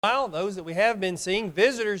while, those that we have been seeing,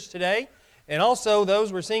 visitors today, and also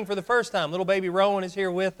those we're seeing for the first time. Little baby Rowan is here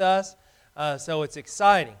with us, so it's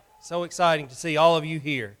exciting. So exciting to see all of you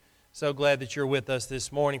here. So glad that you're with us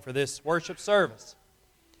this morning for this worship service.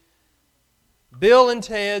 Bill and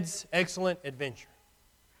Ted's Excellent Adventure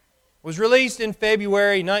was released in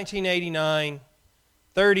February 1989,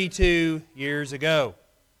 32 years ago.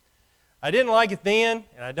 I didn't like it then,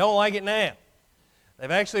 and I don't like it now. They've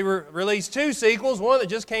actually released two sequels, one that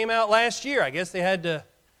just came out last year. I guess they had to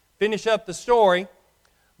finish up the story.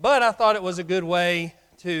 But I thought it was a good way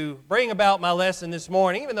to bring about my lesson this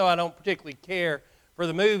morning, even though I don't particularly care for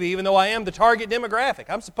the movie, even though I am the target demographic.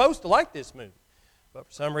 I'm supposed to like this movie, but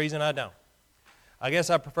for some reason I don't. I guess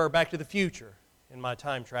I prefer Back to the Future in my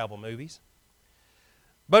time travel movies.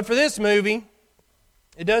 But for this movie,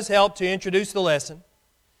 it does help to introduce the lesson,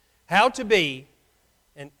 how to be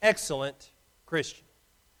an excellent Christian.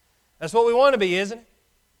 That's what we want to be, isn't it?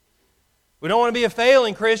 We don't want to be a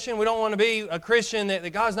failing Christian. We don't want to be a Christian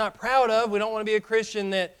that God's not proud of. We don't want to be a Christian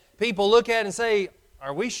that people look at and say,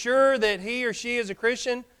 are we sure that he or she is a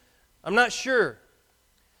Christian? I'm not sure.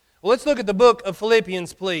 Well, let's look at the book of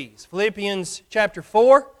Philippians, please. Philippians chapter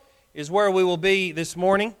 4 is where we will be this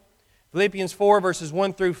morning. Philippians 4, verses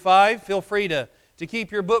 1 through 5. Feel free to keep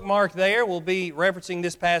your bookmark there. We'll be referencing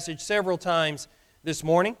this passage several times this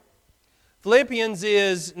morning. Philippians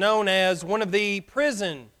is known as one of the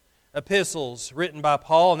prison epistles written by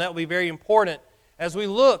Paul, and that will be very important as we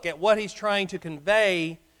look at what he's trying to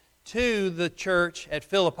convey to the church at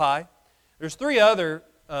Philippi. There's three other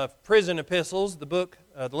prison epistles, the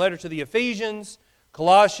letter to the Ephesians,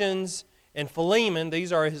 Colossians, and Philemon.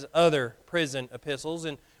 These are his other prison epistles,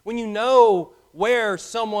 and when you know where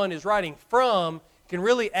someone is writing from, it can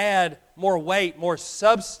really add more weight, more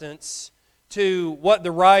substance to what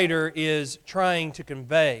the writer is trying to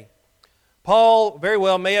convey. Paul very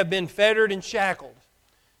well may have been fettered and shackled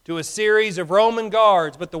to a series of Roman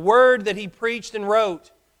guards, but the word that he preached and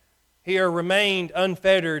wrote here remained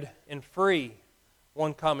unfettered and free,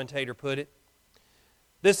 one commentator put it.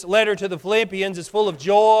 This letter to the Philippians is full of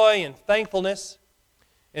joy and thankfulness,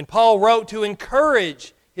 and Paul wrote to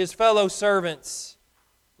encourage his fellow servants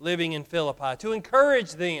living in Philippi, to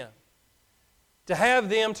encourage them, to have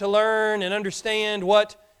them to learn and understand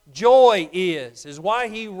what joy is why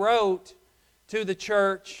he wrote to the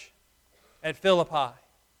church at Philippi.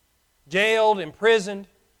 Jailed, imprisoned,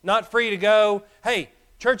 not free to go. Hey,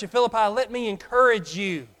 church at Philippi, let me encourage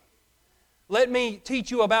you. Let me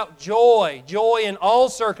teach you about joy. Joy in all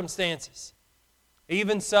circumstances,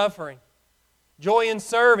 even suffering. Joy in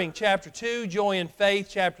serving, chapter 2. Joy in faith,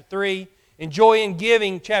 chapter 3. And joy in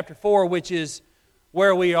giving, chapter 4, which is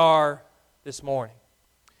where we are this morning.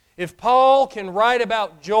 If Paul can write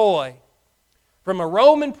about joy from a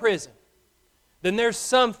Roman prison, then there's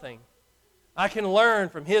something I can learn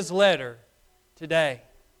from his letter today.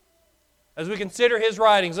 As we consider his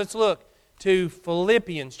writings, let's look to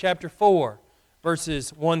Philippians chapter 4, verses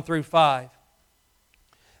 1 through 5.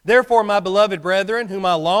 Therefore, my beloved brethren, whom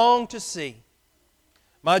I long to see,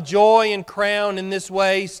 my joy and crown in this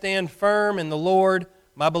way, stand firm in the Lord,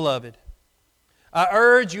 my beloved. I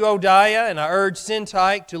urge Euodia and I urge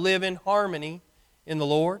Syntyche to live in harmony in the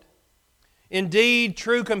Lord. Indeed,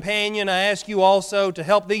 true companion, I ask you also to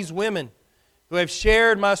help these women who have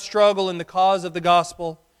shared my struggle in the cause of the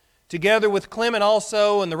gospel, together with Clement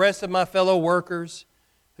also and the rest of my fellow workers,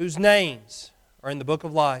 whose names are in the book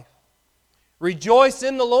of life. Rejoice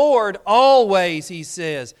in the Lord always, he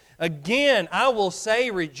says. Again, I will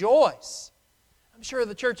say rejoice. I'm sure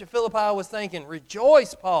the church at Philippi was thinking,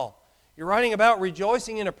 rejoice, Paul. You're writing about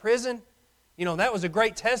rejoicing in a prison? You know, that was a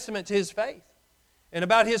great testament to his faith and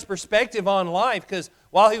about his perspective on life, because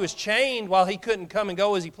while he was chained, while he couldn't come and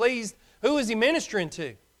go as he pleased, who was he ministering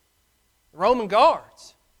to? The Roman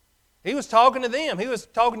guards. He was talking to them. He was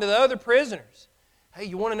talking to the other prisoners. Hey,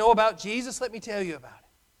 you want to know about Jesus? Let me tell you about it.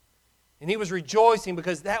 And he was rejoicing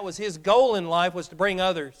because that was his goal in life, was to bring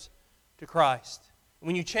others to Christ. And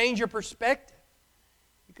when you change your perspective,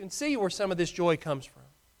 you can see where some of this joy comes from.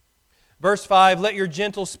 Verse 5, let your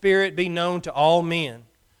gentle spirit be known to all men.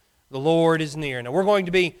 The Lord is near. Now we're going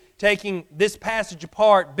to be taking this passage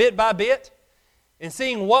apart bit by bit and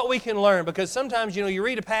seeing what we can learn. Because sometimes, you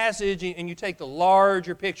read a passage and you take the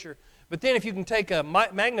larger picture. But then if you can take a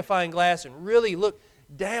magnifying glass and really look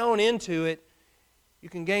down into it, you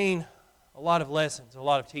can gain a lot of lessons, a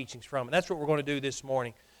lot of teachings from it. That's what we're going to do this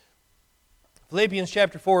morning. Philippians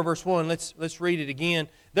chapter 4, verse 1, let's read it again.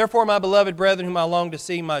 Therefore, my beloved brethren, whom I long to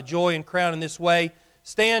see, my joy and crown in this way,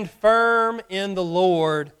 stand firm in the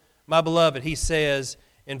Lord, my beloved, he says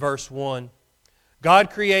in verse 1. God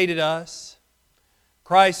created us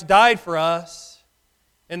Christ died for us,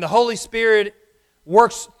 and the Holy Spirit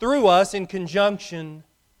works through us in conjunction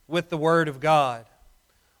with the Word of God.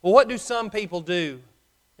 Well, what do some people do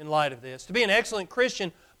in light of this? To be an excellent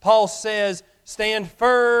Christian, Paul says, stand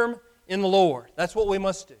firm in the Lord. That's what we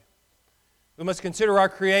must do. We must consider our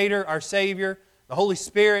Creator, our Savior, the Holy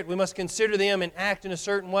Spirit. We must consider them and act in a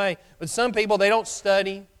certain way. But some people, they don't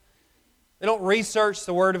study. They don't research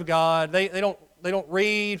the Word of God. They don't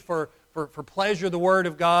read for pleasure the Word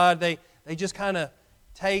of God. They just kind of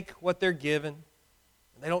take what they're given.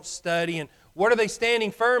 They don't study. And what are they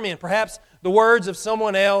standing firm in? Perhaps the words of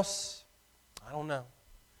someone else? I don't know.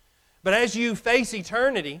 But as you face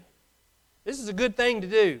eternity, this is a good thing to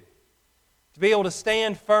do, to be able to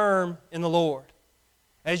stand firm in the Lord.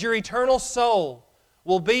 As your eternal soul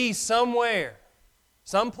will be somewhere,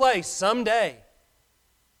 someplace, someday,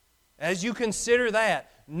 as you consider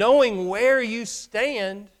that, knowing where you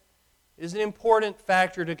stand is an important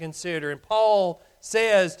factor to consider. And Paul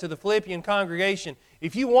says to the Philippian congregation,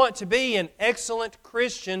 if you want to be an excellent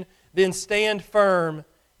Christian, then stand firm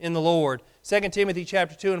in the Lord. 2 Timothy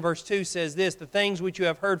chapter 2 and verse 2 says this, the things which you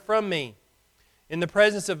have heard from me in the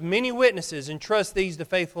presence of many witnesses, entrust these to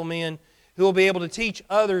faithful men who will be able to teach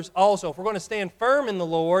others also. If we're going to stand firm in the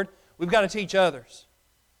Lord, we've got to teach others.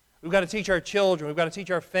 We've got to teach our children. We've got to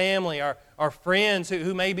teach our family, our friends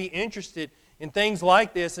who may be interested in things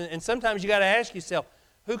like this. And sometimes you've got to ask yourself,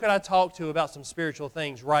 who can I talk to about some spiritual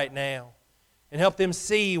things right now? And help them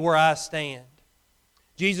see where I stand.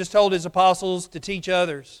 Jesus told His apostles to teach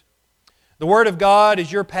others. The Word of God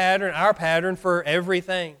is your pattern, our pattern for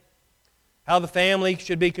everything. How the family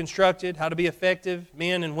should be constructed, how to be effective,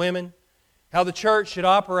 men and women, how the church should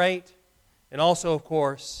operate, and also, of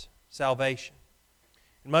course, salvation.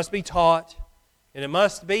 It must be taught, and it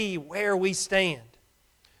must be where we stand.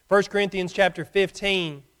 1 Corinthians chapter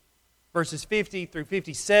 15, verses 50 through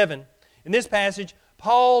 57. In this passage,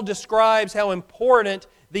 Paul describes how important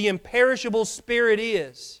the imperishable Spirit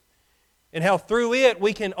is and how through it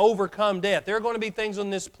we can overcome death. There are going to be things on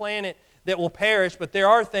this planet that will perish, but there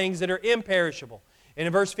are things that are imperishable. And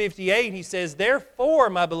in verse 58 he says, therefore,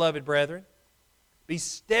 my beloved brethren, be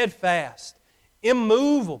steadfast,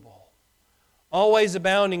 immovable, always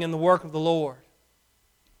abounding in the work of the Lord,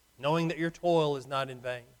 knowing that your toil is not in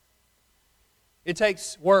vain. It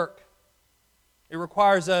takes work. It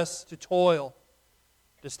requires us to toil,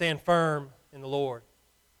 to stand firm in the Lord.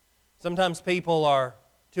 Sometimes people are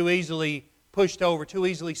too easily pushed over, too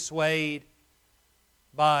easily swayed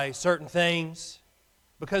by certain things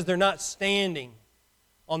because they're not standing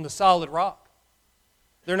on the solid rock.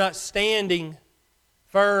 They're not standing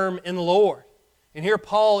firm in the Lord. And here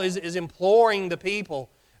Paul is imploring the people,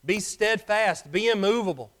 be steadfast, be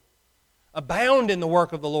immovable, abound in the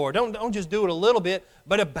work of the Lord. Don't just do it a little bit,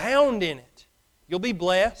 but abound in it. You'll be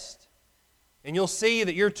blessed, and you'll see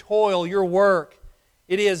that your toil, your work,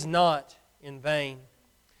 it is not in vain.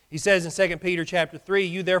 He says in 2 Peter chapter 3,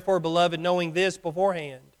 you therefore, beloved, knowing this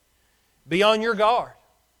beforehand, be on your guard,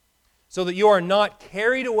 so that you are not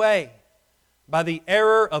carried away by the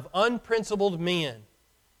error of unprincipled men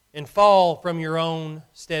and fall from your own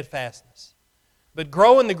steadfastness. But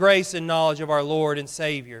grow in the grace and knowledge of our Lord and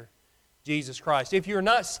Savior, Jesus Christ. If you're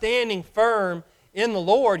not standing firm in the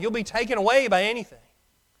Lord, you'll be taken away by anything.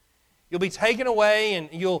 You'll be taken away and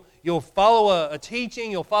you'll follow a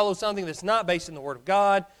teaching, you'll follow something that's not based in the Word of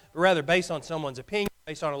God, but rather based on someone's opinion,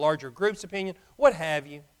 based on a larger group's opinion, what have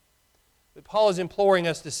you. But Paul is imploring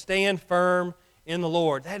us to stand firm in the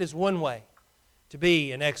Lord. That is one way to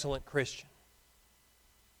be an excellent Christian.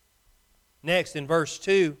 Next, in verse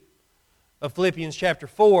 2 of Philippians chapter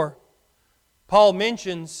 4, Paul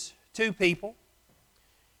mentions two people.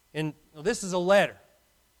 And this is a letter.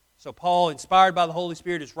 So Paul, inspired by the Holy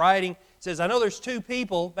Spirit, is writing. Says, I know there's two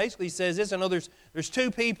people. Basically he says this, I know there's two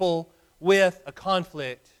people with a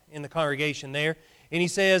conflict in the congregation there. And he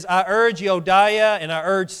says, I urge Euodia and I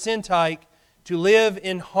urge Syntyche to live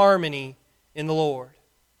in harmony in the Lord.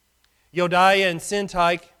 Euodia and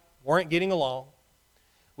Syntyche weren't getting along.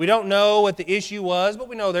 We don't know what the issue was, but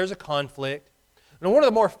we know there's a conflict. And one of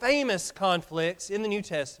the more famous conflicts in the New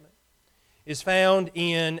Testament is found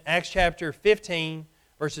in Acts chapter 15,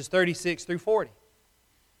 verses 36 through 40.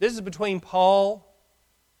 This is between Paul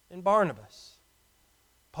and Barnabas.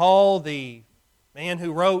 Paul, the man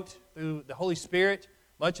who wrote through the Holy Spirit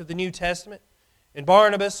much of the New Testament, and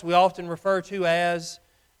Barnabas we often refer to as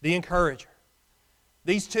the encourager.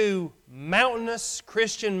 These two mountainous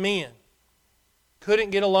Christian men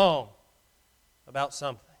couldn't get along about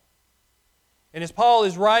something. And as Paul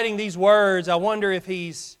is writing these words, I wonder if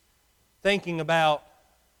he's thinking about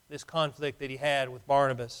this conflict that he had with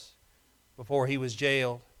Barnabas before he was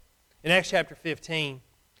jailed. In Acts chapter 15,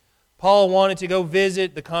 Paul wanted to go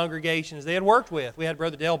visit the congregations they had worked with. We had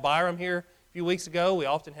Brother Dale Byram here a few weeks ago. We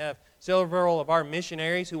often have several of our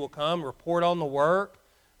missionaries who will come report on the work.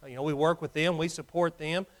 We work with them. We support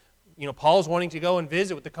them. Paul's wanting to go and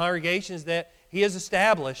visit with the congregations that he has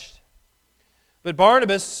established. But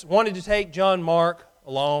Barnabas wanted to take John Mark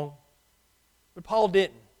along, but Paul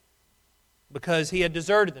didn't, because he had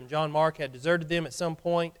deserted them. John Mark had deserted them at some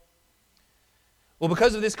point. Well,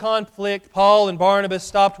 because of this conflict, Paul and Barnabas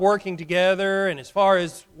stopped working together, and as far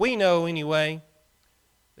as we know anyway,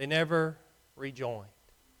 they never rejoined.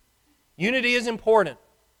 Unity is important,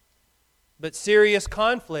 but serious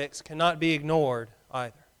conflicts cannot be ignored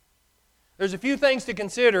either. There's a few things to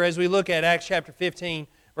consider as we look at Acts chapter 15,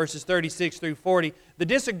 verses 36 through 40. The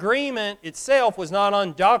disagreement itself was not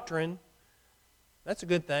on doctrine. That's a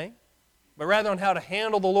good thing. But rather on how to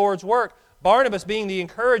handle the Lord's work. Barnabas being the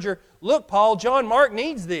encourager, look, Paul, John Mark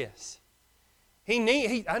needs this.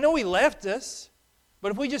 I know he left us,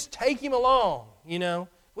 but if we just take him along,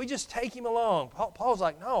 we just take him along. Paul's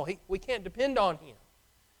like, no, we can't depend on him.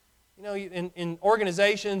 In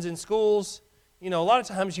organizations, in schools, a lot of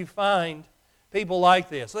times you find people like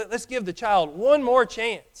this. Let's give the child one more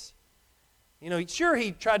chance. Sure,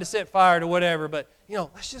 he tried to set fire to whatever, but,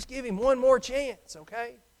 let's just give him one more chance,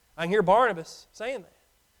 okay? I can hear Barnabas saying that.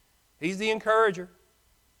 He's the encourager.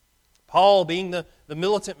 Paul, being the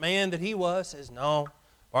militant man that he was, says, no,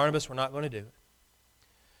 Barnabas, we're not going to do it.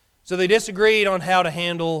 So they disagreed on how to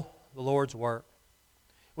handle the Lord's work.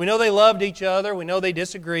 We know they loved each other. We know they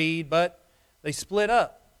disagreed, but they split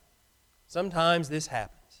up. Sometimes this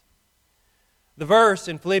happens. The verse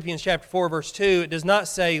in Philippians chapter 4, verse 2, it does not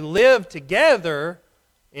say live together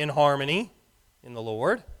in harmony in the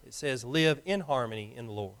Lord. It says live in harmony in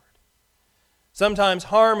the Lord. Sometimes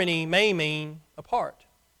harmony may mean apart,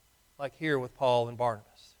 like here with Paul and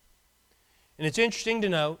Barnabas. And it's interesting to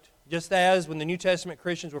note, just as when the New Testament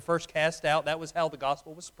Christians were first cast out, that was how the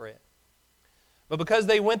gospel was spread. But because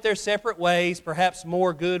they went their separate ways, perhaps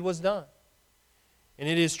more good was done. And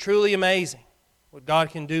it is truly amazing what God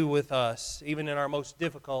can do with us, even in our most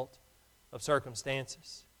difficult of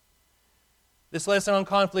circumstances. This lesson on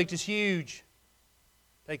conflict is huge.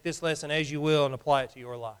 Take this lesson as you will and apply it to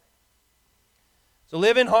your life. So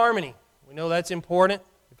live in harmony. We know that's important,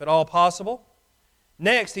 if at all possible.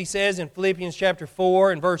 Next, he says in Philippians chapter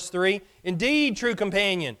 4 and verse 3, indeed, true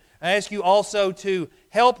companion, I ask you also to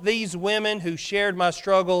help these women who shared my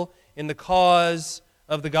struggle in the cause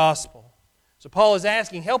of the gospel. So Paul is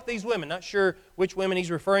asking, help these women. Not sure which women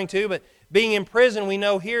he's referring to, but being in prison, we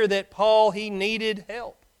know here that Paul, he needed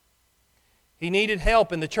help. He needed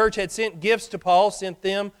help, and the church had sent gifts to Paul, sent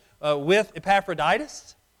them with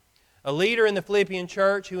Epaphroditus, a leader in the Philippian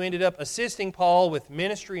church who ended up assisting Paul with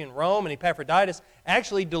ministry in Rome, and Epaphroditus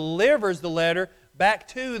actually delivers the letter back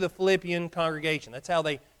to the Philippian congregation. That's how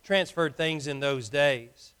they transferred things in those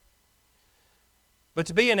days. But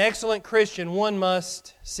to be an excellent Christian, one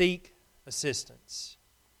must seek assistance.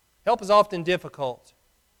 Help is often difficult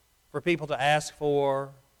for people to ask for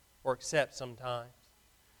or accept sometimes.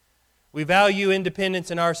 We value independence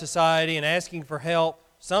in our society, and asking for help,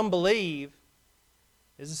 some believe,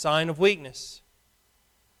 is a sign of weakness.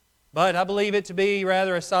 But I believe it to be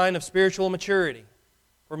rather a sign of spiritual maturity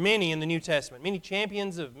for many in the New Testament. Many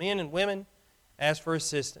champions of men and women ask for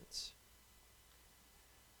assistance.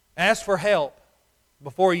 Ask for help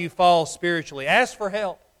before you fall spiritually. Ask for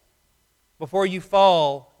help before you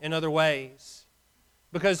fall in other ways.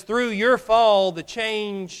 Because through your fall, the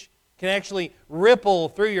change can actually ripple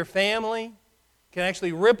through your family, can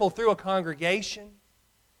actually ripple through a congregation,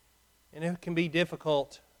 and it can be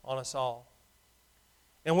difficult on us all.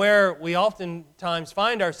 And where we oftentimes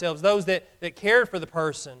find ourselves, those that cared for the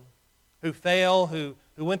person who fell, who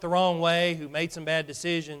went the wrong way, who made some bad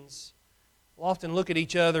decisions, will often look at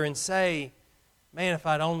each other and say, man, if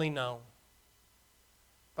I'd only known.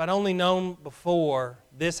 If I'd only known before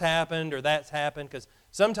this happened or that's happened. Because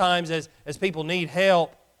sometimes as people need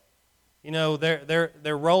help,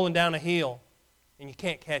 they're rolling down a hill and you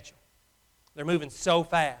can't catch them. They're moving so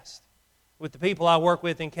fast. With the people I work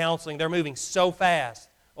with in counseling, they're moving so fast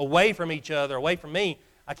away from each other, away from me,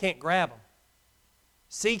 I can't grab them.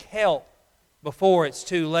 Seek help before it's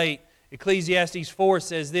too late. Ecclesiastes 4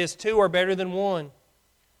 says this, 2 are better than 1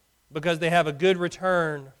 because they have a good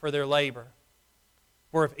return for their labor.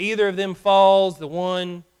 For if either of them falls, the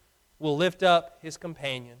one will lift up his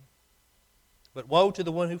companion. But woe to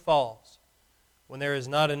the one who falls when there is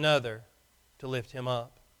not another to lift him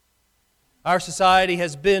up. Our society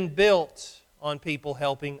has been built on people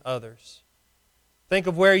helping others. Think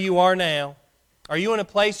of where you are now. Are you in a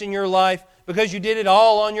place in your life because you did it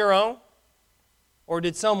all on your own? Or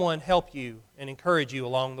did someone help you and encourage you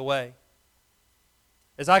along the way?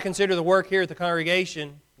 As I consider the work here at the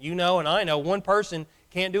congregation, you know and I know one person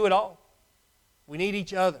can't do it all. We need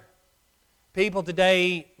each other. People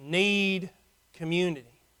today need community.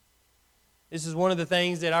 This is one of the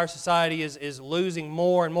things that our society is losing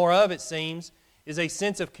more and more of, it seems, is a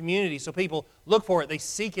sense of community. So people look for it, they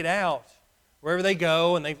seek it out wherever they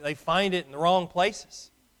go, and they find it in the wrong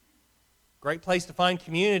places. Great place to find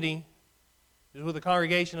community is with the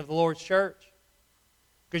congregation of the Lord's church.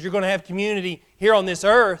 Because you're going to have community here on this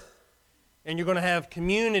earth, and you're going to have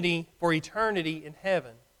community for eternity in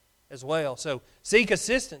heaven as well. So seek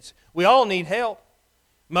assistance. We all need help.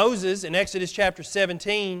 Moses in Exodus chapter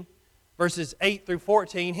 17, verses 8 through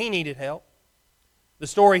 14, he needed help. The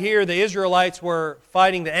story here, the Israelites were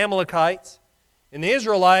fighting the Amalekites, and the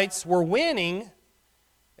Israelites were winning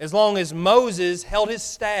as long as Moses held his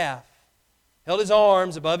staff, held his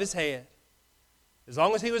arms above his head. As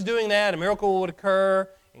long as he was doing that, a miracle would occur,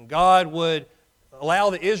 and God would allow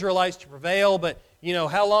the Israelites to prevail. But,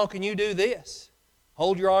 how long can you do this?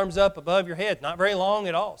 Hold your arms up above your head. Not very long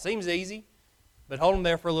at all. Seems easy, but hold them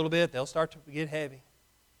there for a little bit. They'll start to get heavy.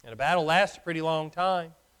 And a battle lasts a pretty long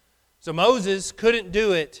time. So Moses couldn't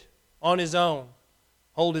do it on his own.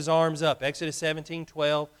 Hold his arms up. Exodus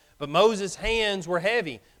 17:12. But Moses' hands were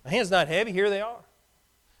heavy. My hands not heavy. Here they are.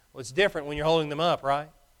 Well, it's different when you're holding them up, right?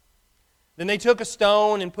 Then they took a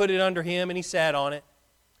stone and put it under him, and he sat on it.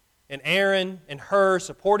 And Aaron and Hur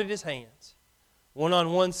supported his hands, one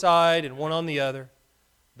on one side and one on the other.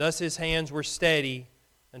 Thus his hands were steady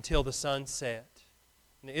until the sun set.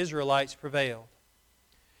 And the Israelites prevailed.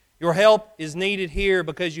 Your help is needed here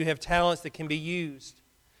because you have talents that can be used.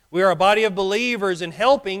 We are a body of believers, and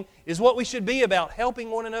helping is what we should be about, helping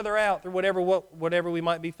one another out through whatever we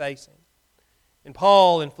might be facing. And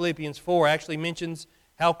Paul in Philippians 4 actually mentions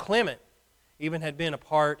how Clement even had been a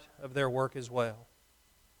part of their work as well.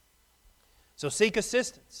 So seek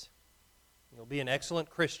assistance. You'll be an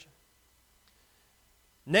excellent Christian.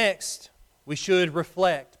 Next, we should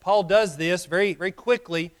reflect. Paul does this very, very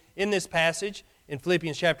quickly in this passage. In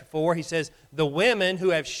Philippians chapter 4, he says, the women who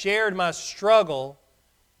have shared my struggle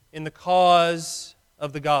in the cause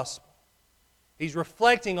of the gospel. He's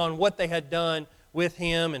reflecting on what they had done with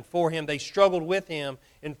him and for him. They struggled with him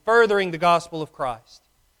in furthering the gospel of Christ.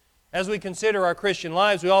 As we consider our Christian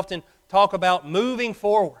lives, we often talk about moving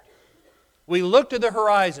forward. We look to the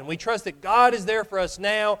horizon. We trust that God is there for us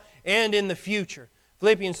now and in the future.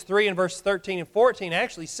 Philippians 3 and verse 13 and 14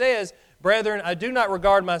 actually says, brethren, I do not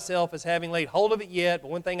regard myself as having laid hold of it yet,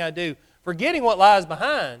 but one thing I do, forgetting what lies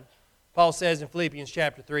behind, Paul says in Philippians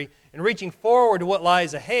chapter 3, and reaching forward to what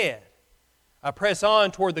lies ahead, I press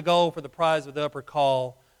on toward the goal for the prize of the upper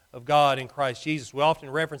call of God in Christ Jesus. We often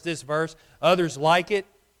reference this verse. Others like it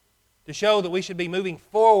to show that we should be moving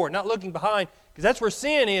forward, not looking behind, because that's where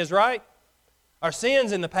sin is, right? Our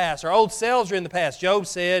sins in the past, our old selves are in the past. Job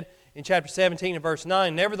said in chapter 17 and verse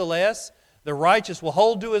 9, nevertheless, the righteous will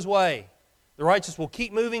hold to his way. The righteous will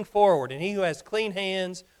keep moving forward, and he who has clean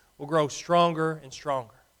hands will grow stronger and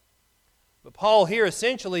stronger. But Paul here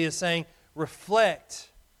essentially is saying, reflect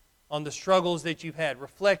on the struggles that you've had.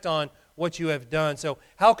 Reflect on what you have done. So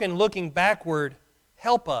how can looking backward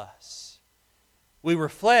help us? We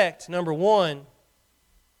reflect, number one,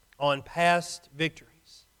 on past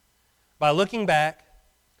victories. By looking back,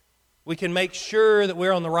 we can make sure that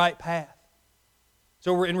we're on the right path.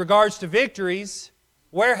 So in regards to victories,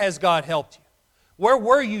 where has God helped you? Where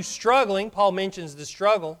were you struggling? Paul mentions the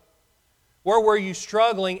struggle. Where were you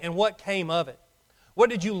struggling and what came of it? What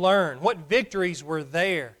did you learn? What victories were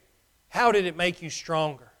there? How did it make you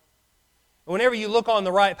stronger? Whenever you look on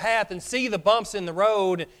the right path and see the bumps in the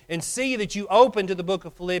road and see that you open to the book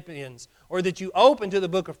of Philippians or that you open to the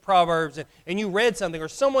book of Proverbs and you read something or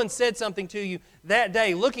someone said something to you that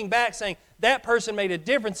day, looking back saying, that person made a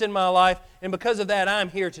difference in my life and because of that I'm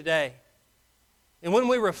here today. And when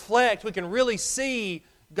we reflect, we can really see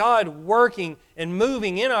God working and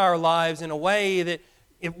moving in our lives in a way that,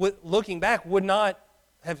 looking back,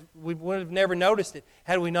 we would have never noticed it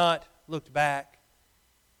had we not looked back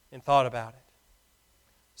and thought about it.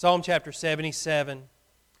 Psalm chapter 77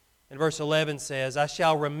 and verse 11 says, I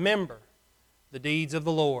shall remember the deeds of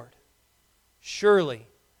the Lord. Surely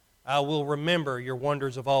I will remember your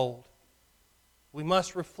wonders of old. We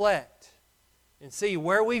must reflect and see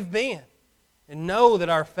where we've been and know that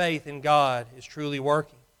our faith in God is truly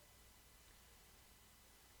working.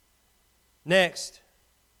 Next,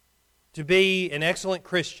 to be an excellent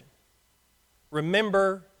Christian,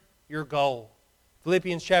 remember your goal.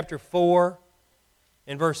 Philippians chapter 4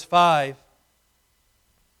 and verse 5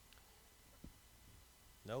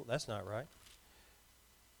 No, that's not right.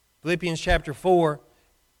 Philippians chapter 4,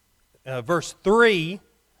 verse 3,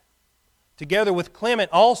 together with Clement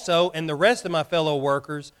also and the rest of my fellow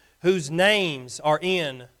workers whose names are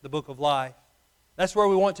in the book of life. That's where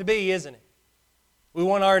we want to be, isn't it? We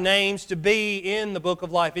want our names to be in the book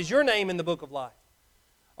of life. Is your name in the book of life?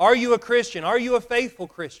 Are you a Christian? Are you a faithful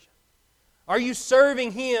Christian? Are you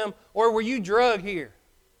serving Him, or were you drug here?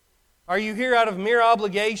 Are you here out of mere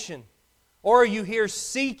obligation? Or are you here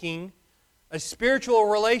seeking a spiritual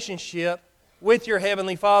relationship with your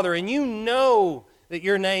Heavenly Father, and you know that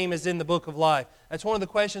your name is in the book of life? That's one of the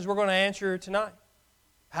questions we're going to answer tonight.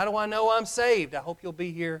 How do I know I'm saved? I hope you'll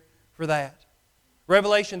be here for that.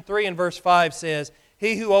 Revelation 3 and verse 5 says,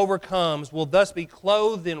 He who overcomes will thus be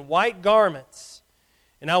clothed in white garments,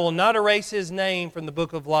 and I will not erase his name from the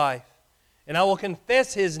book of life, and I will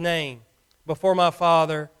confess his name before my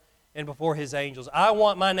Father and before His angels. I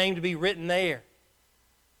want my name to be written there,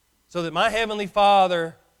 so that my Heavenly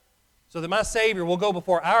Father, so that my Savior will go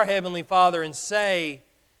before our Heavenly Father and say,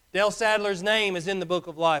 Dale Sadler's name is in the book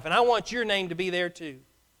of life, and I want your name to be there too.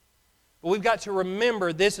 But we've got to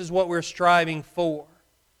remember this is what we're striving for.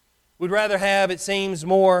 We'd rather have, it seems,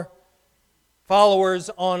 more followers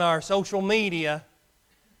on our social media.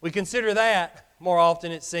 We consider that more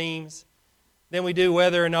often, it seems, than we do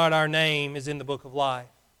whether or not our name is in the book of life.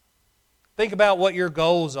 Think about what your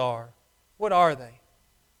goals are. What are they?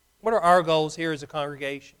 What are our goals here as a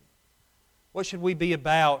congregation? What should we be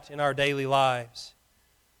about in our daily lives?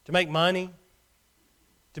 To make money?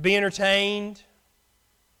 To be entertained?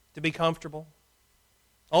 To be comfortable?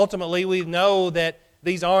 Ultimately, we know that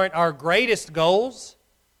these aren't our greatest goals,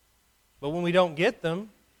 but when we don't get them,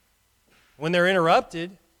 when they're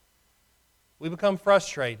interrupted, we become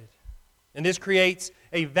frustrated. And this creates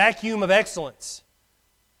a vacuum of excellence.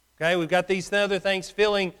 Okay, we've got these other things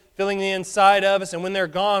filling the inside of us, and when they're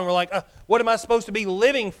gone, we're like, what am I supposed to be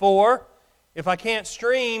living for if I can't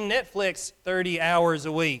stream Netflix 30 hours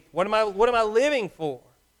a week? What am I living for?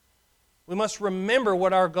 We must remember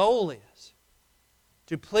what our goal is.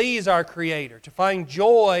 To please our Creator, to find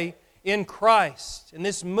joy in Christ. And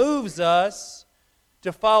this moves us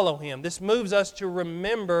to follow Him. This moves us to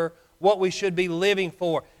remember what we should be living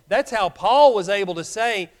for. That's how Paul was able to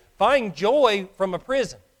say, find joy from a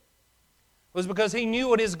prison. It was because he knew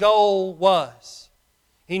what his goal was.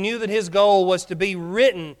 He knew that his goal was to be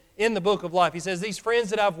written in the book of life. He says, these friends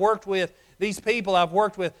that I've worked with, these people I've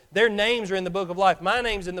worked with, their names are in the book of life. My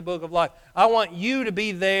name's in the book of life. I want you to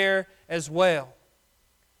be there as well.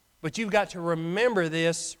 But you've got to remember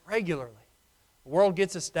this regularly. The world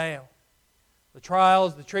gets us down. The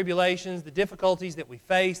trials, the tribulations, the difficulties that we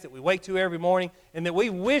face, that we wake to every morning, and that we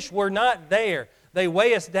wish were not there. They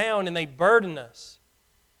weigh us down and they burden us.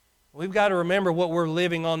 We've got to remember what we're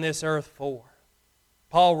living on this earth for.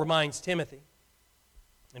 Paul reminds Timothy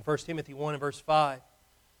in 1 Timothy 1 and verse 5,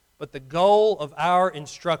 but the goal of our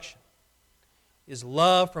instruction is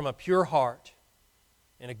love from a pure heart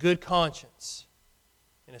and a good conscience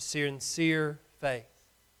and a sincere faith.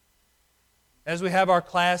 As we have our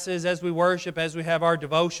classes, as we worship, as we have our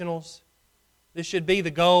devotionals, this should be the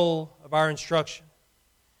goal of our instruction.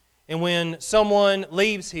 And when someone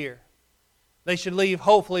leaves here, they should leave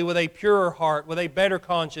hopefully with a purer heart, with a better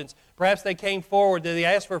conscience. Perhaps they came forward, they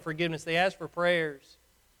asked for forgiveness, they asked for prayers.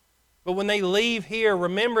 But when they leave here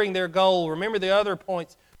remembering their goal, remember the other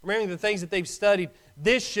points, remembering the things that they've studied,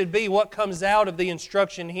 this should be what comes out of the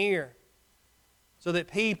instruction here. So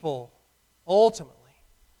that people ultimately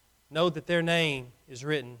know that their name is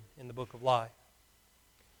written in the book of life.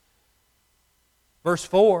 Verse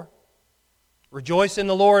 4, rejoice in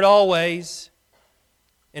the Lord always,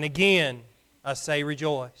 and again I say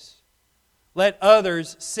rejoice. Let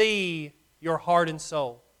others see your heart and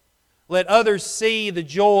soul. Let others see the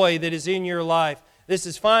joy that is in your life. This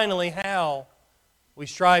is finally how we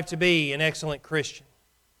strive to be an excellent Christian.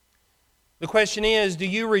 The question is, do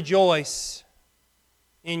you rejoice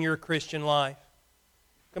in your Christian life?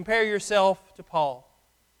 Compare yourself to Paul.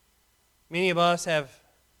 Many of us have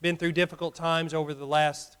been through difficult times over the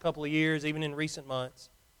last couple of years, even in recent months.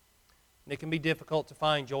 And it can be difficult to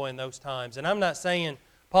find joy in those times. And I'm not saying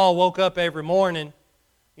Paul woke up every morning,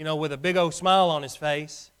 with a big old smile on his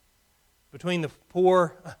face, between the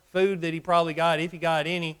poor food that he probably got, if he got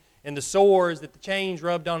any, and the sores that the chains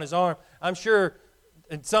rubbed on his arm. I'm sure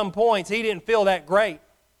at some points he didn't feel that great.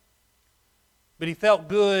 But he felt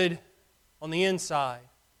good on the inside.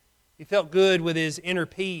 He felt good with his inner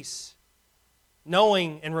peace,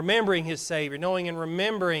 knowing and remembering his Savior, knowing and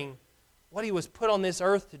remembering what he was put on this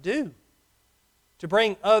earth to do, to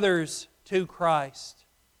bring others to Christ.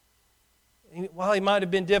 While it might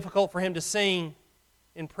have been difficult for him to sing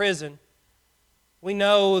in prison, we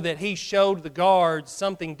know that he showed the guards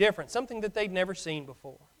something different, something that they'd never seen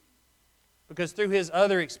before. Because through his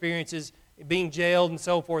other experiences, being jailed and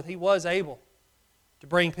so forth, he was able to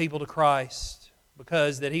bring people to Christ,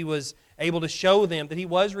 because that he was able to show them that he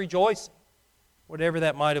was rejoicing, whatever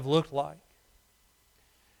that might have looked like.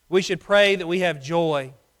 We should pray that we have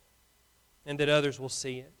joy and that others will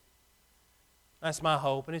see it. That's my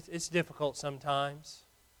hope, and it's difficult sometimes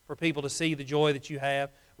for people to see the joy that you have.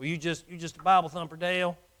 Well, you're just a Bible thumper,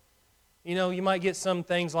 Dale. You know, you might get some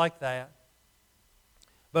things like that.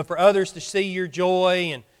 But for others to see your joy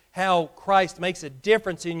and how Christ makes a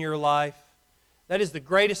difference in your life, that is the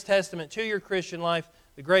greatest testament to your Christian life,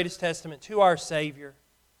 the greatest testament to our Savior,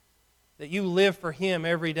 that you live for Him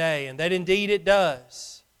every day, and that indeed it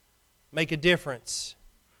does make a difference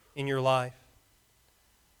in your life.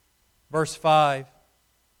 Verse 5,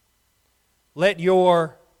 let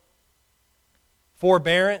your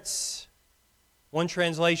forbearance, one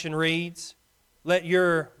translation reads, let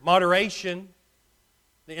your moderation,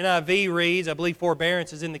 the NIV reads, I believe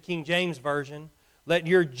forbearance is in the King James Version, let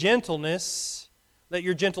your gentleness, let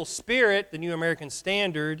your gentle spirit, the New American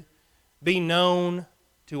Standard, be known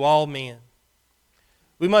to all men.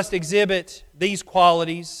 We must exhibit these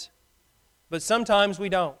qualities, but sometimes we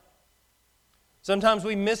don't. Sometimes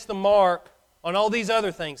we miss the mark on all these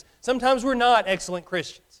other things. Sometimes we're not excellent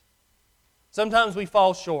Christians. Sometimes we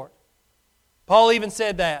fall short. Paul even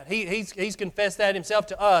said that. He's confessed that himself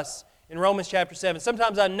to us in Romans chapter 7.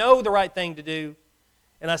 Sometimes I know the right thing to do,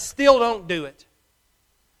 and I still don't do it.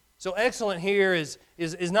 So excellent here is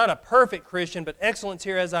not a perfect Christian, but excellence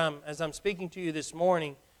here as I'm speaking to you this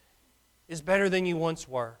morning is better than you once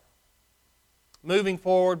were. Moving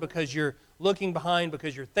forward because you're looking behind,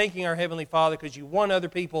 because you're thanking our Heavenly Father, because you want other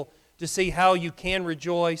people to see how you can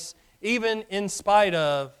rejoice, even in spite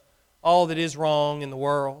of all that is wrong in the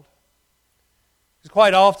world. Because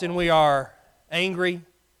quite often we are angry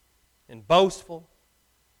and boastful.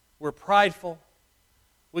 We're prideful.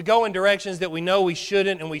 We go in directions that we know we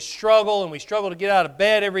shouldn't, and we struggle to get out of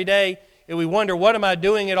bed every day, and we wonder, what am I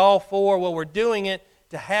doing it all for? Well, we're doing it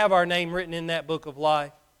to have our name written in that book of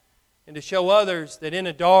life, and to show others that in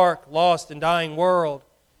a dark, lost, and dying world,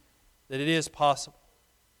 that it is possible.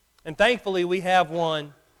 And thankfully, we have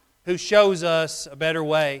one who shows us a better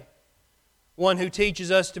way, one who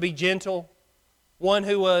teaches us to be gentle, one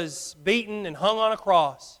who was beaten and hung on a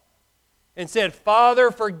cross, and said, Father,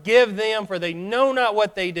 forgive them, for they know not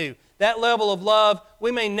what they do. That level of love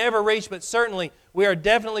we may never reach, but certainly we are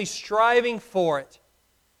definitely striving for it.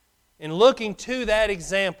 And looking to that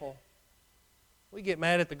example, we get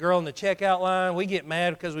mad at the girl in the checkout line. We get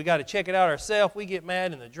mad because we got to check it out ourselves. We get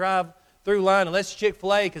mad in the drive-through line, unless it's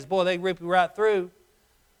Chick-fil-A, because, boy, they rip you right through.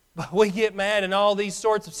 But we get mad in all these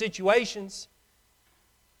sorts of situations.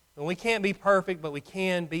 And we can't be perfect, but we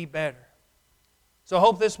can be better. So I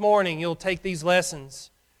hope this morning you'll take these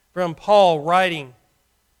lessons from Paul writing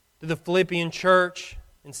to the Philippian church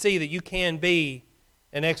and see that you can be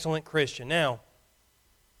an excellent Christian. Now,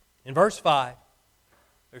 in verse 5,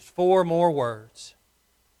 there's 4 more words.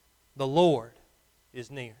 The Lord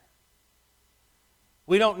is near.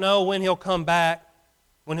 We don't know when He'll come back,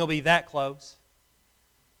 when He'll be that close,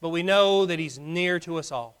 but we know that He's near to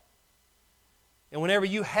us all. And whenever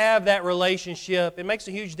you have that relationship, it makes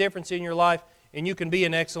a huge difference in your life, and you can be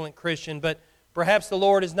an excellent Christian. But perhaps the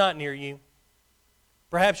Lord is not near you.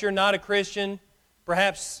 Perhaps you're not a Christian.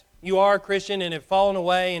 Perhaps you are a Christian and have fallen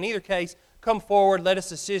away. In either case, come forward, let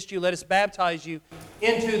us assist you, let us baptize you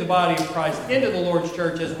into the body of Christ, into the Lord's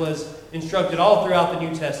church, as was instructed all throughout the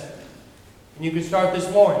New Testament. And you can start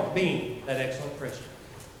this morning being that excellent Christian.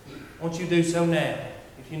 Won't you do so now,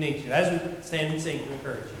 if you need to, as we stand and sing to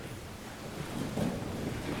encourage you.